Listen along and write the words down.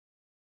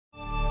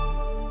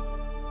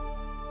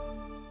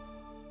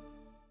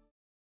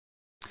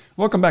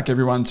Welcome back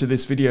everyone to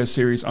this video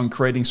series on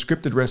creating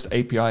scripted REST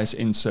APIs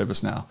in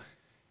ServiceNow.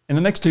 In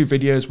the next two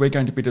videos, we're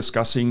going to be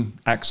discussing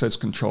access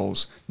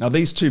controls. Now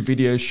these two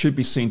videos should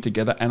be seen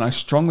together and I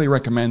strongly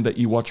recommend that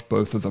you watch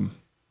both of them.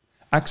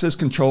 Access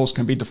controls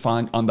can be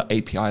defined on the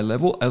API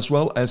level as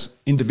well as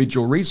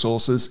individual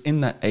resources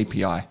in that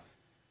API.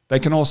 They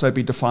can also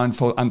be defined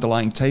for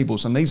underlying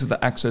tables, and these are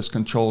the access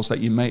controls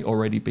that you may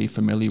already be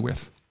familiar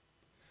with.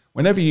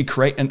 Whenever you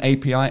create an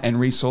API and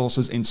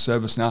resources in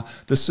ServiceNow,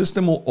 the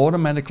system will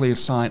automatically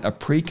assign a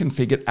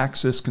pre-configured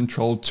access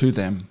control to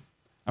them.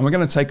 And we're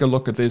going to take a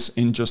look at this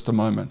in just a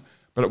moment.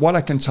 But what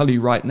I can tell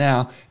you right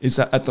now is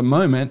that at the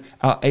moment,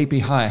 our API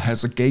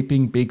has a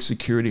gaping big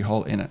security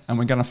hole in it, and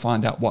we're going to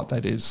find out what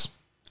that is.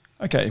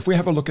 Okay, if we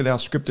have a look at our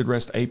scripted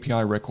REST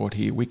API record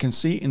here, we can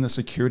see in the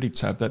security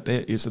tab that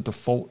there is a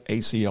default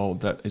ACL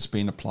that is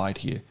being applied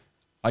here.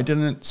 I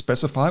didn't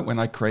specify it when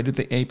I created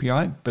the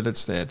API, but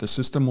it's there. The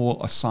system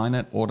will assign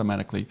it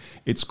automatically.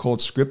 It's called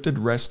scripted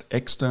REST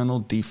external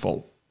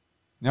default.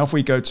 Now, if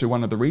we go to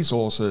one of the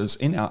resources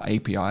in our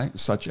API,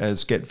 such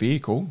as get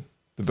vehicle,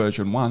 the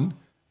version 1,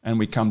 and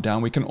we come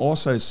down, we can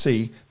also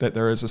see that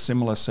there is a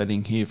similar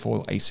setting here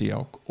for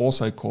ACL,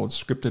 also called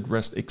scripted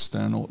REST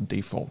external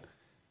default.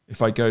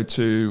 If I go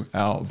to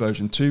our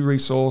version 2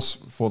 resource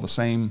for the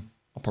same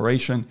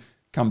operation,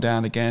 come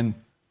down again,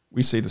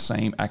 we see the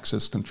same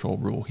access control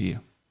rule here.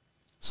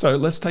 So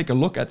let's take a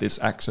look at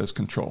this access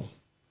control.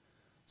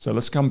 So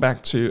let's come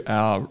back to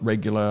our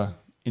regular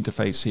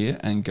interface here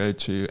and go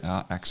to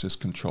our access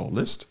control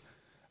list.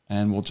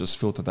 And we'll just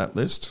filter that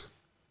list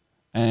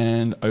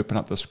and open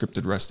up the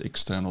scripted REST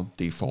external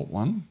default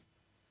one.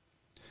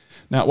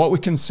 Now, what we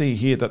can see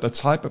here that the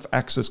type of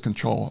access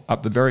control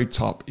up the very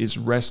top is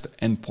REST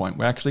endpoint.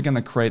 We're actually going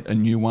to create a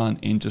new one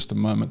in just a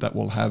moment that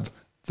will have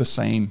the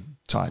same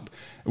type.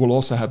 It will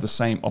also have the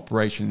same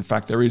operation. In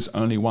fact, there is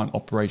only one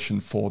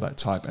operation for that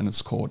type, and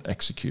it's called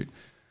execute.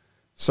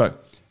 So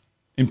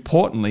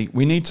importantly,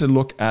 we need to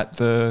look at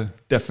the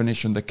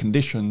definition, the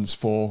conditions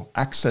for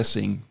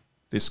accessing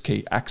this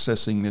key,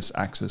 accessing this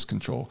access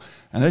control.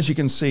 And as you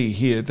can see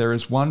here, there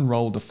is one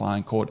role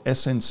defined called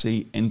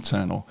SNC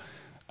internal.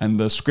 And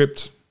the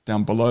script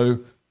down below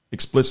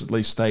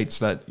explicitly states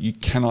that you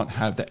cannot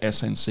have the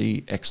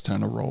SNC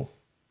external role.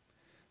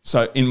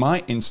 So in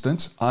my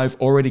instance, I've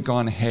already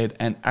gone ahead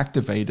and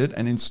activated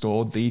and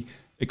installed the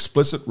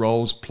Explicit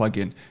roles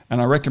plugin.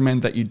 And I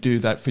recommend that you do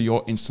that for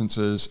your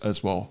instances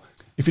as well.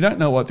 If you don't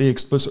know what the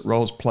Explicit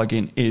roles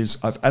plugin is,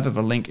 I've added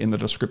a link in the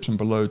description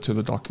below to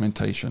the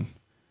documentation.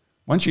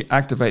 Once you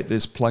activate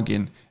this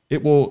plugin,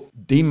 it will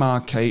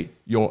demarcate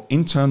your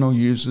internal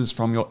users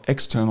from your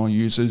external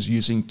users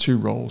using two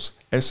roles,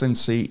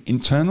 SNC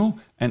internal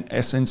and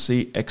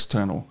SNC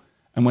external.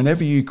 And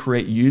whenever you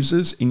create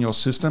users in your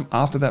system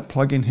after that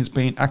plugin has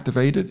been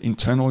activated,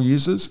 internal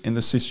users in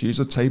the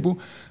sysuser table,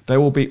 they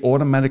will be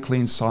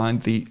automatically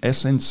assigned the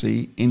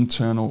SNC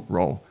internal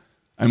role.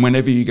 And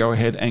whenever you go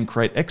ahead and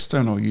create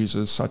external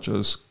users such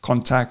as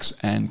contacts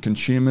and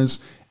consumers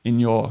in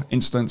your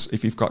instance,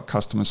 if you've got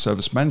customer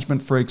service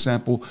management, for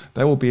example,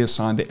 they will be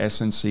assigned the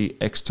SNC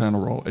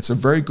external role. It's a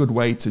very good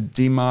way to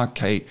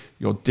demarcate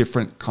your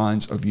different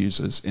kinds of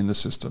users in the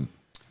system.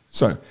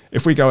 So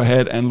if we go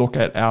ahead and look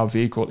at our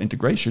vehicle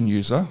integration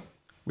user,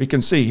 we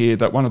can see here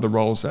that one of the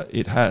roles that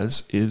it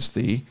has is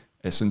the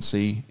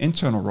SNC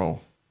internal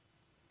role.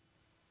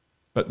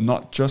 But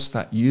not just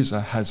that user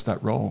has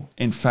that role.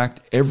 In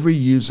fact, every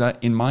user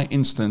in my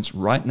instance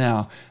right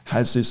now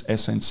has this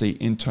SNC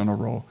internal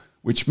role,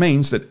 which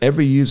means that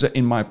every user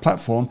in my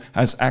platform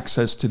has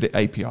access to the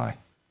API.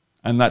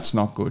 And that's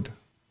not good.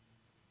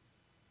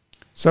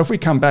 So if we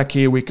come back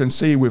here, we can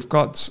see we've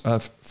got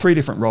three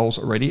different roles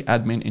already,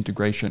 admin,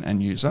 integration,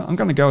 and user. I'm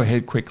going to go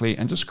ahead quickly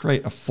and just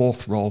create a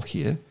fourth role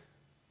here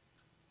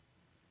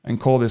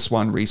and call this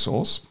one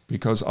resource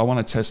because I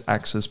want to test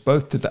access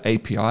both to the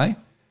API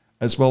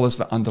as well as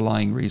the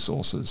underlying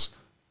resources.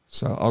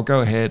 So I'll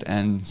go ahead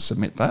and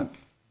submit that.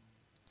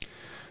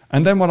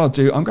 And then what I'll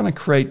do, I'm going to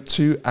create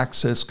two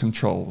access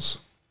controls.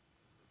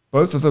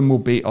 Both of them will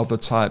be of the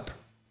type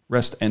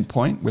REST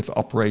endpoint with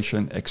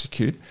operation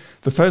execute.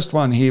 The first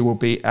one here will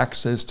be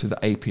access to the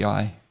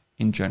API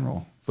in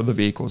general, for the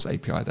vehicles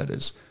API that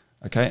is.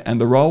 Okay, and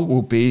the role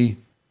will be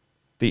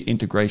the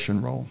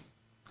integration role.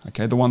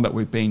 Okay, the one that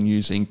we've been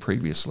using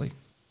previously.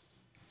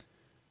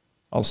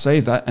 I'll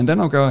save that and then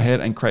I'll go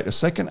ahead and create a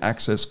second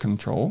access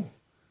control.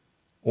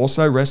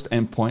 Also REST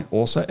endpoint,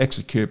 also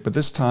execute, but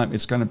this time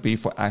it's going to be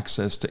for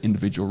access to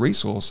individual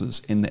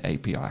resources in the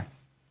API.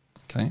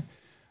 Okay.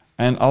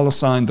 And I'll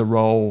assign the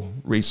role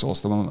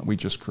resource, the one that we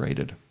just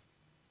created.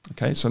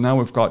 Okay, so now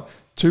we've got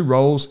two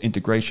roles,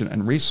 integration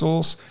and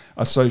resource,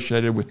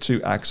 associated with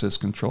two access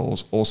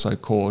controls, also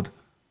called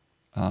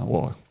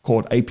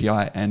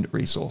API and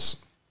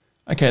resource.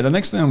 Okay, the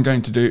next thing I'm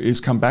going to do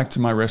is come back to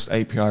my REST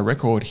API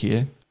record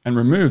here and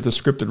remove the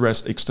scripted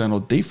REST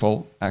external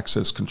default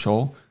access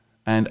control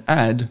and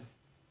add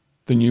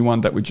the new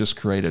one that we just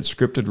created,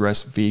 scripted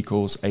REST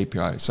vehicles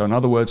API. So in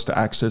other words, to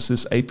access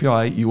this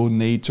API, you will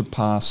need to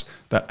pass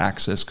that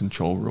access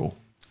control rule.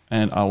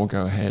 and I will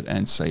go ahead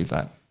and save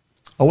that.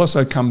 I'll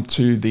also come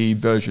to the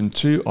version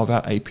 2 of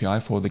our API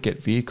for the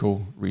get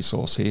vehicle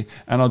resource here,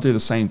 and I'll do the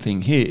same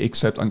thing here,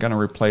 except I'm going to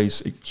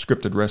replace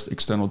scripted REST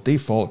external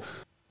default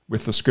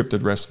with the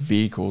scripted REST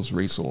vehicles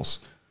resource.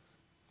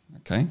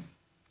 Okay.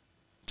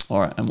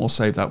 All right, and we'll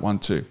save that one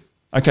too.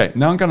 Okay,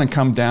 now I'm going to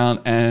come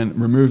down and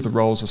remove the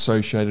roles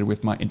associated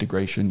with my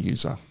integration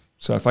user.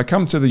 So if I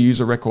come to the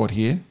user record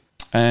here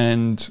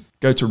and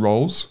go to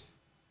roles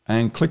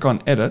and click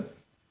on edit,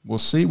 we'll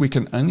see we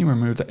can only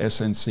remove the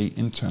SNC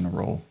internal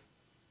role.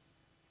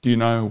 Do you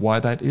know why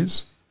that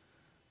is?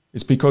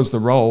 It's because the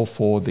role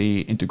for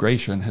the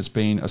integration has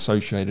been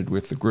associated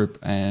with the group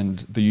and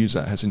the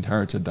user has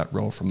inherited that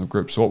role from the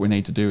group. So what we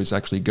need to do is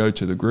actually go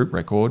to the group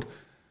record,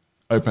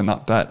 open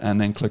up that, and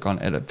then click on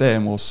edit there,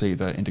 and we'll see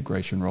the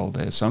integration role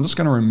there. So I'm just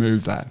going to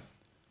remove that,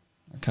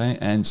 okay,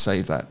 and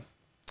save that.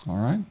 All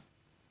right.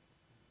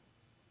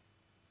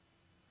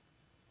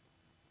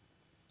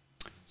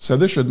 So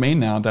this should mean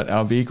now that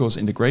our vehicles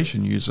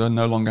integration user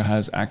no longer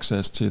has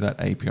access to that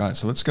API.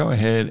 So let's go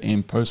ahead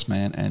in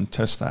Postman and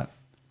test that.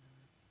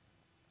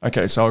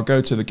 Okay, so I'll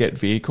go to the get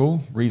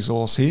vehicle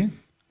resource here.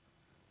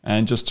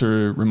 And just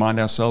to remind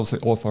ourselves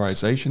that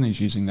authorization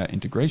is using that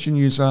integration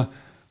user.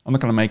 I'm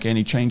not going to make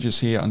any changes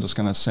here. I'm just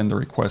going to send the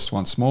request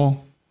once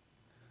more.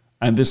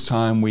 And this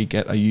time we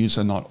get a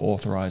user not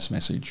authorized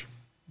message.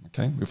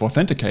 Okay, we've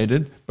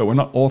authenticated, but we're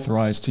not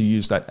authorized to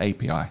use that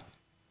API.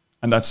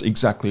 And that's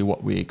exactly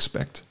what we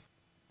expect.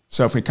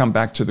 So if we come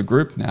back to the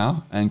group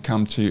now and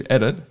come to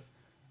edit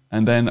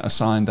and then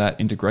assign that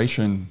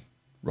integration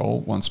role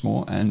once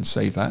more and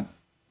save that.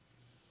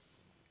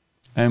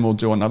 And we'll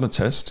do another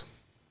test.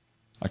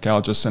 Okay,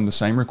 I'll just send the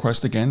same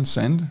request again,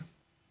 send.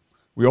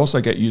 We also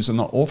get user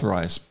not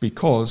authorized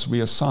because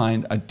we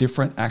assigned a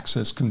different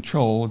access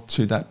control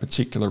to that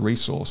particular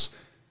resource.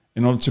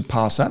 In order to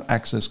pass that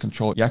access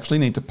control, you actually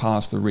need to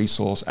pass the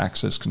resource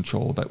access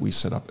control that we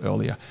set up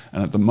earlier.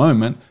 And at the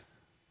moment,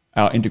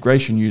 our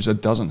integration user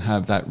doesn't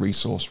have that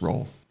resource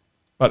role.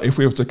 But if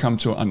we were to come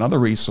to another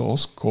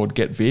resource called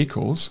get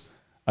vehicles,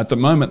 at the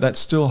moment that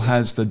still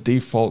has the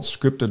default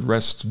scripted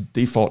REST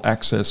default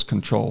access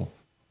control.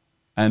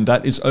 And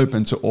that is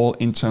open to all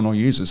internal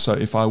users. So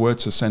if I were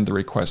to send the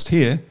request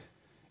here,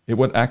 it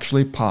would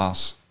actually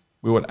pass.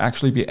 We would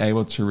actually be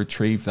able to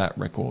retrieve that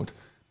record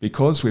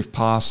because we've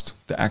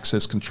passed the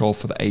access control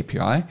for the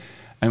API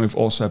and we've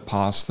also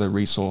passed the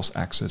resource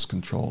access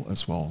control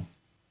as well.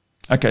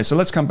 Okay, so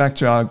let's come back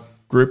to our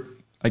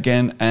group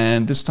again,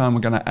 and this time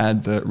we're going to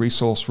add the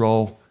resource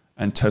role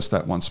and test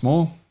that once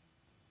more.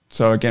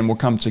 So again, we'll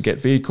come to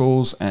get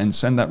vehicles and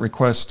send that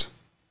request.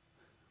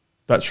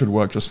 That should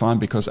work just fine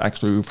because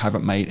actually we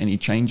haven't made any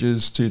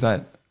changes to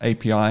that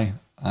API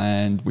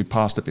and we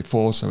passed it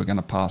before, so we're going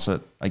to pass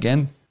it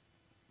again.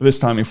 But this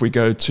time, if we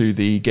go to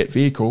the get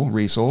vehicle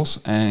resource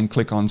and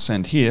click on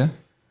send here,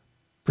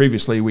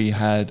 previously we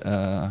had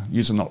a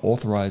user not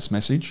authorized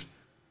message.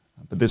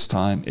 But this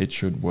time it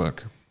should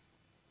work.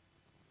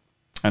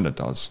 And it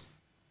does.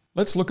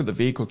 Let's look at the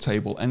vehicle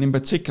table and in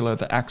particular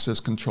the access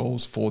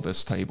controls for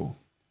this table.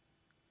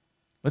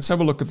 Let's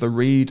have a look at the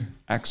read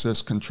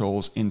access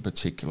controls in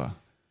particular.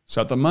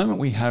 So at the moment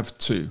we have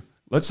 2.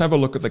 Let's have a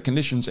look at the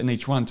conditions in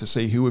each one to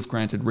see who we've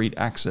granted read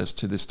access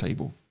to this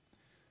table.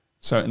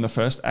 So in the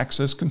first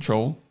access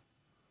control,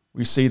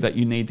 we see that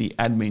you need the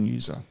admin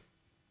user.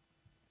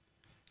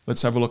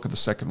 Let's have a look at the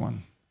second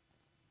one.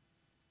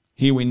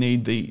 Here we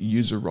need the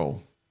user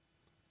role.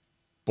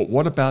 But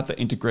what about the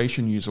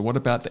integration user? What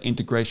about the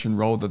integration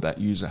role that that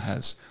user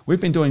has?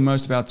 We've been doing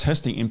most of our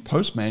testing in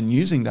Postman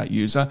using that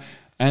user,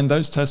 and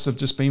those tests have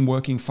just been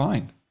working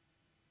fine.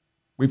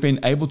 We've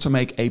been able to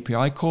make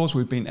API calls.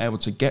 We've been able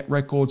to get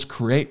records,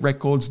 create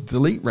records,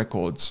 delete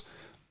records.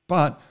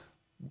 But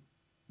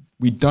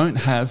we don't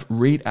have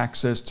read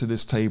access to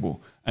this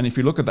table. And if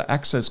you look at the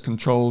access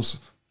controls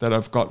that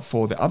I've got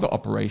for the other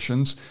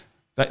operations,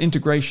 that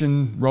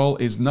integration role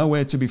is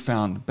nowhere to be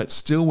found, but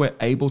still we're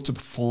able to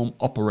perform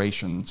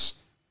operations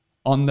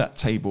on that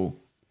table.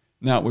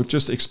 Now, we've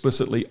just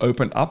explicitly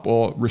opened up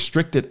or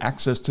restricted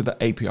access to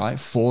the API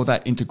for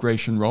that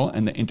integration role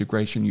and the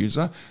integration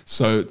user.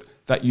 So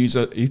that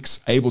user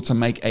is able to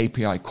make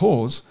API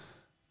calls,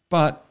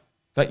 but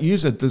that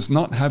user does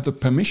not have the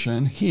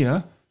permission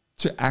here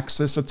to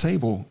access a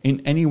table in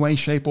any way,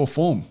 shape, or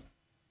form,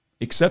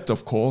 except,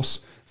 of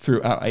course,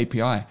 through our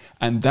API.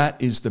 And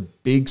that is the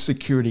big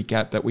security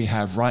gap that we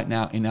have right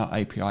now in our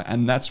API.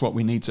 And that's what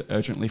we need to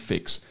urgently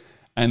fix.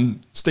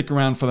 And stick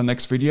around for the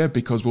next video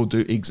because we'll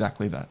do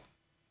exactly that.